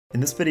In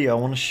this video, I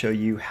want to show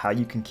you how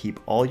you can keep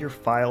all your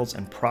files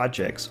and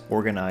projects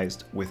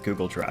organized with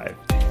Google Drive.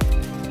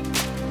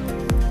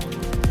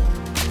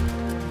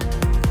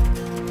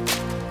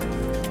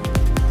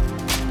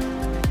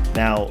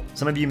 Now,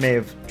 some of you may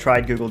have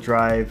tried Google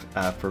Drive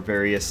for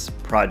various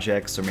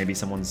projects, or maybe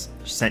someone's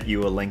sent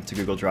you a link to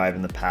Google Drive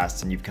in the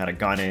past and you've kind of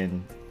gone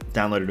in,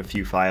 downloaded a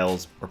few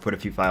files or put a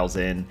few files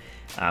in,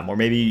 or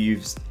maybe you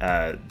used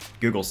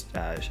Google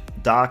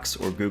Docs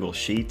or Google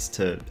Sheets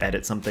to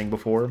edit something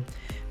before.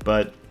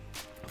 But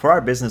for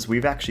our business,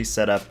 we've actually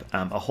set up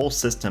a whole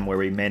system where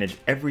we manage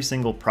every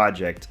single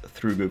project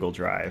through Google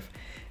Drive.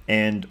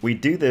 And we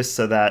do this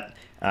so that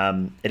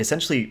it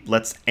essentially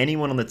lets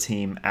anyone on the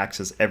team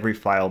access every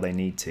file they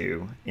need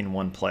to in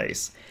one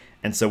place.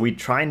 And so we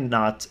try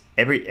not,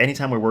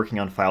 anytime we're working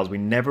on files, we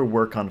never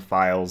work on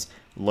files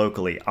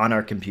locally on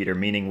our computer,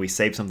 meaning we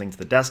save something to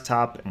the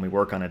desktop and we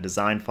work on a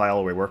design file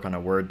or we work on a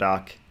Word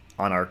doc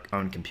on our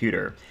own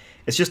computer.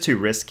 It's just too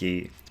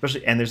risky,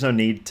 especially, and there's no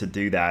need to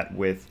do that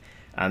with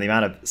the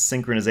amount of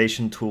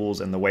synchronization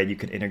tools and the way you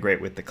can integrate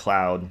with the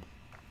cloud.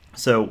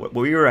 So what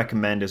we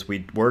recommend is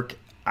we work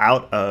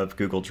out of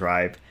Google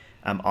Drive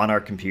on our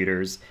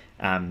computers,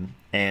 and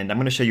I'm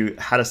going to show you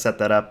how to set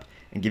that up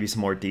and give you some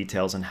more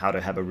details on how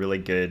to have a really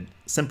good,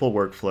 simple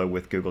workflow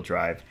with Google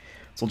Drive.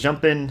 So we'll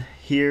jump in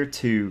here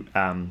to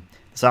the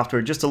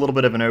software, just a little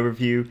bit of an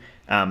overview.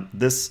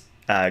 This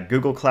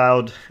Google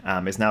Cloud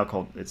is now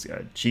called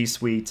G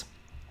Suite.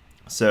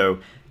 So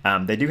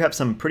they do have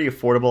some pretty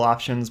affordable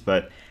options,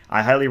 but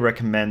I highly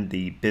recommend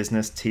the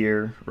business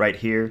tier right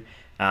here.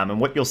 And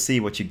what you'll see,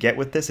 what you get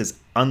with this is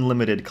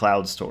unlimited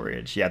cloud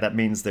storage. Yeah, that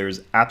means there's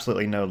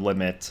absolutely no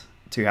limit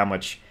to how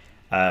much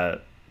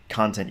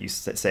content you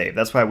save.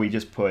 That's why we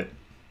just put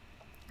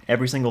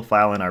every single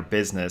file in our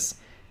business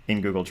in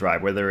Google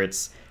Drive, whether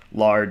it's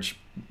large,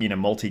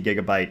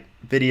 multi-gigabyte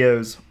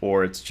videos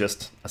or it's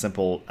just a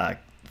simple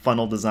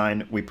funnel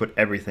design. We put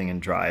everything in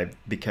Drive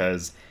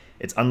because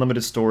it's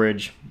unlimited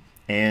storage,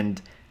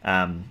 and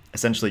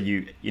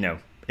essentially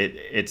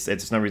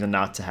it's no reason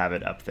not to have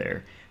it up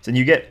there. So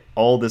you get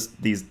all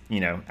these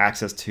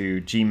access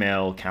to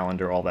Gmail,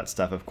 calendar, all that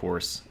stuff, of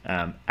course,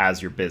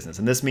 as your business.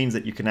 And this means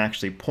that you can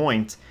actually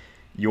point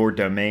your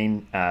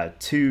domain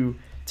to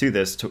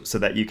this so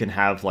that you can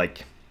have,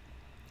 like,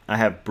 I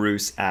have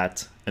Bruce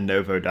at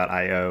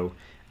Enovo.io.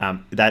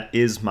 That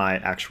is my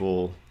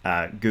actual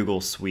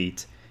Google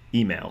Suite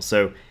email.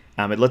 So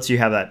it lets you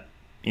have that.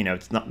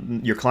 It's not,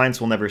 your clients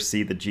will never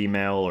see the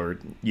Gmail or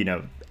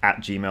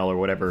at Gmail or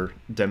whatever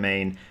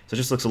domain. So it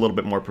just looks a little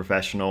bit more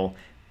professional.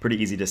 Pretty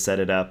easy to set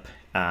it up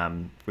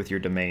with your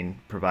domain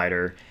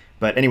provider.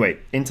 But anyway,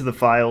 into the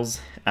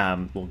files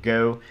we'll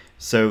go.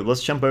 So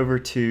let's jump over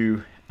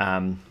to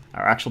our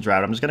actual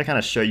drive. I'm just going to kind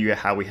of show you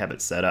how we have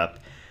it set up.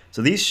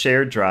 So these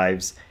shared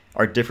drives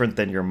are different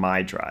than your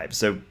My Drive.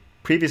 So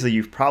previously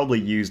you've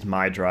probably used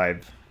My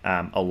Drive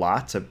a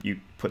lot. So you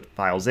put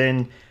files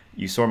in,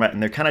 you store them,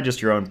 and they're kind of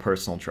just your own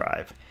personal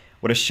drive.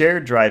 What a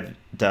shared drive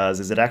does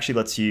is it actually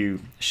lets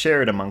you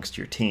share it amongst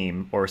your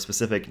team or a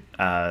specific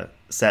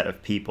set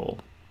of people.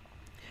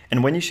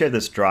 And when you share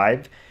this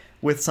drive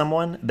with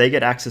someone, they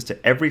get access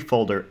to every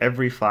folder,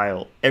 every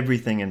file,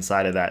 everything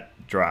inside of that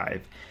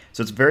drive.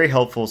 So it's very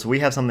helpful. So we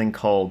have something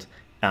called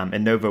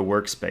Enovo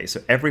Workspace.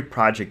 So every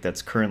project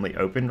that's currently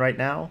open right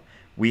now,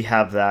 we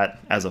have that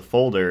as a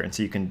folder. And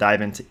so you can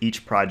dive into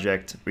each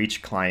project, or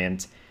each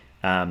client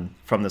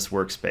from this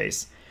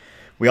workspace.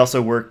 We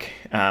also work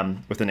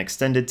with an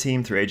extended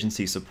team through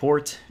agency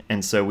support.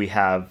 And so we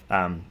have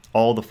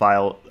all the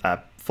file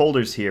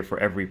folders here for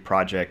every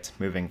project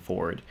moving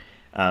forward.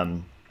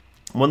 One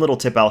little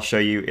tip I'll show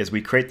you is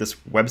we create this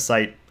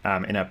website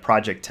in a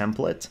project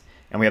template,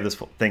 and we have this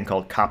thing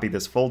called copy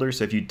this folder.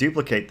 So if you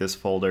duplicate this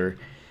folder,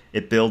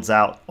 it builds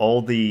out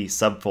all the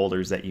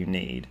subfolders that you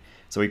need.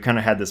 So we kind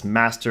of had this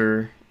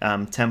master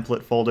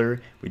template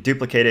folder. We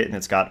duplicate it and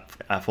it's got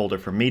a folder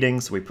for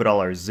meetings. So we put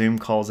all our Zoom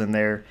calls in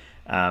there.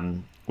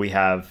 We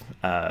have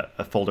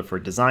a folder for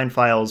design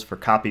files, for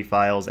copy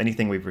files,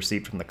 anything we've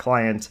received from the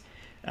client.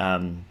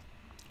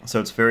 So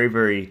it's very,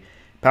 very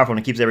powerful, and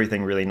it keeps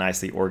everything really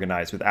nicely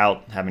organized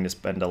without having to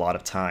spend a lot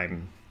of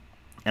time.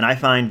 And I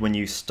find when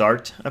you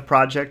start a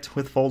project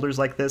with folders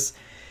like this,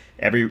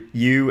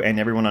 you and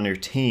everyone on your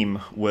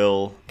team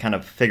will kind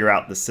of figure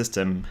out the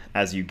system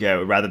as you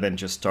go, rather than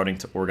just starting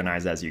to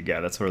organize as you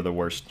go. That's sort of the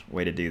worst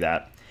way to do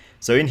that.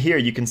 So in here,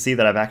 you can see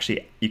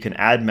that you can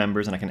add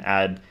members, and I can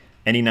add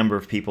any number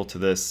of people to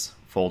this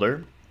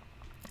folder.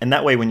 And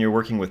that way, when you're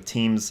working with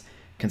teams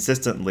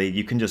consistently,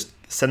 you can just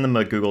send them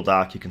a Google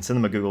Doc, you can send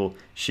them a Google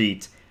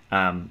Sheet,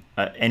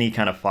 any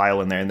kind of file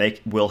in there, and they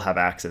will have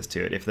access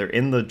to it. If they're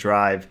in the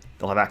drive,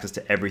 they'll have access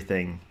to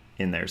everything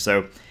in there.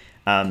 So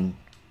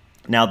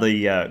now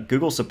the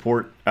Google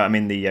support,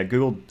 the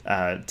Google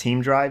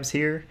team drives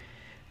here,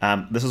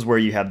 this is where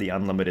you have the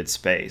unlimited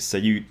space.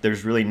 So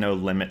there's really no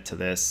limit to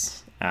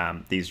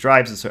these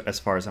drives as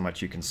far as how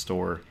much you can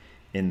store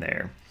in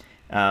there.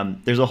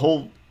 There's a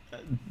whole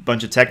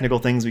bunch of technical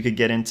things we could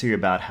get into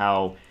about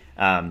how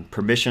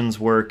permissions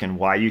work and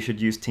why you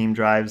should use team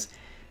drives.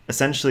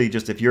 essentially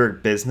just if you're a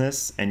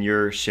business and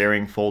you're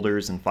sharing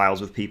folders and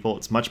files with people,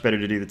 it's much better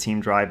to do the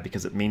team drive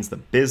because it means the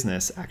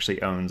business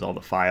actually owns all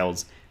the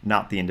files,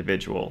 not the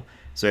individual.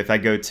 So if I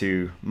go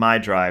to my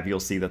drive, you'll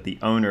see that the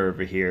owner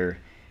over here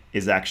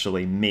is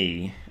actually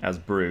me as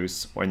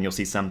Bruce, and you'll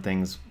see some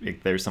things,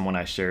 if there's someone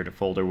I shared a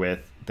folder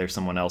with, there's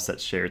someone else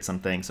that shared some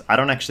things. So I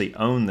don't actually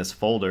own this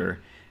folder,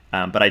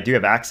 but I do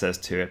have access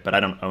to it, but I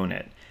don't own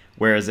it.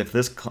 Whereas if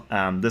this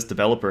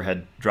developer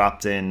had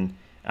dropped in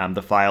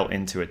the file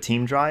into a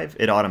team drive,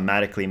 it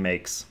automatically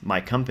makes my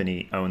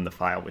company own the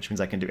file, which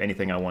means I can do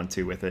anything I want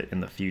to with it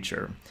in the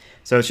future.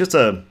 So it's just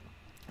a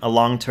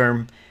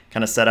long-term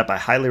kind of setup. I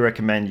highly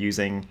recommend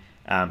using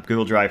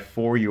Google Drive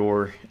for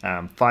your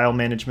file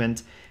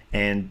management.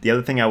 And the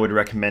other thing I would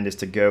recommend is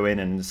to go in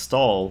and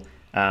install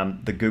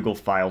the Google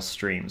File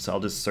Stream. So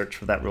I'll just search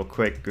for that real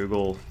quick,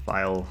 Google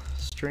File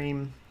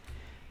Stream.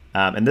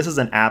 And this is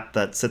an app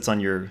that sits on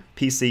your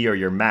PC or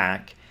your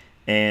Mac,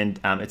 and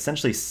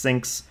essentially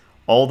syncs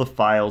all the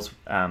files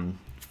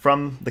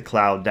from the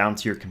cloud down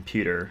to your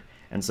computer.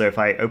 And so if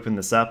I open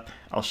this up,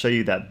 I'll show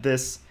you that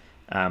this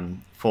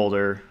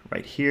folder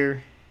right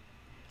here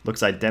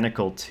looks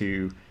identical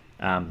to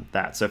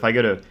that. So if I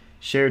go to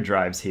shared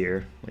drives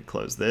here, let me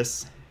close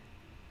this,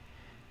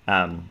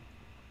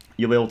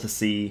 you'll be able to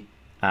see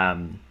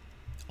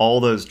all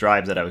those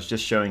drives that I was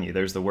just showing you.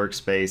 There's the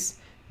workspace,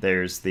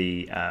 there's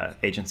the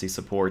agency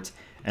support,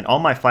 and all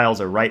my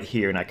files are right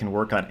here, and I can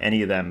work on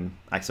any of them.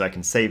 So I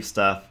can save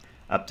stuff,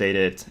 update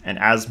it, and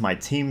as my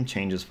team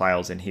changes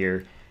files in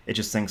here, it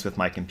just syncs with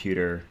my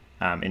computer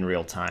in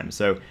real time.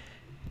 So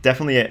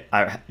definitely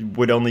I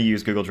would only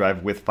use Google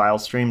Drive with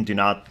FileStream. Do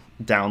not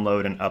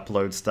download and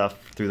upload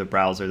stuff through the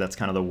browser. That's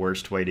kind of the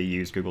worst way to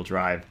use Google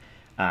Drive.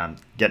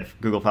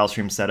 Get Google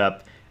FileStream set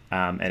up,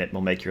 and it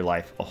will make your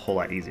life a whole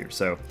lot easier.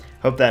 So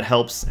hope that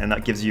helps, and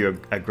that gives you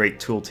a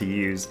great tool to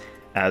use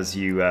as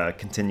you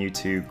continue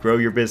to grow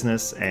your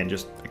business and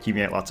just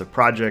accumulate lots of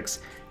projects.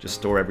 Just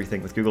store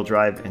everything with Google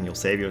Drive and you'll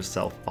save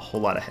yourself a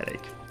whole lot of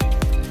headache.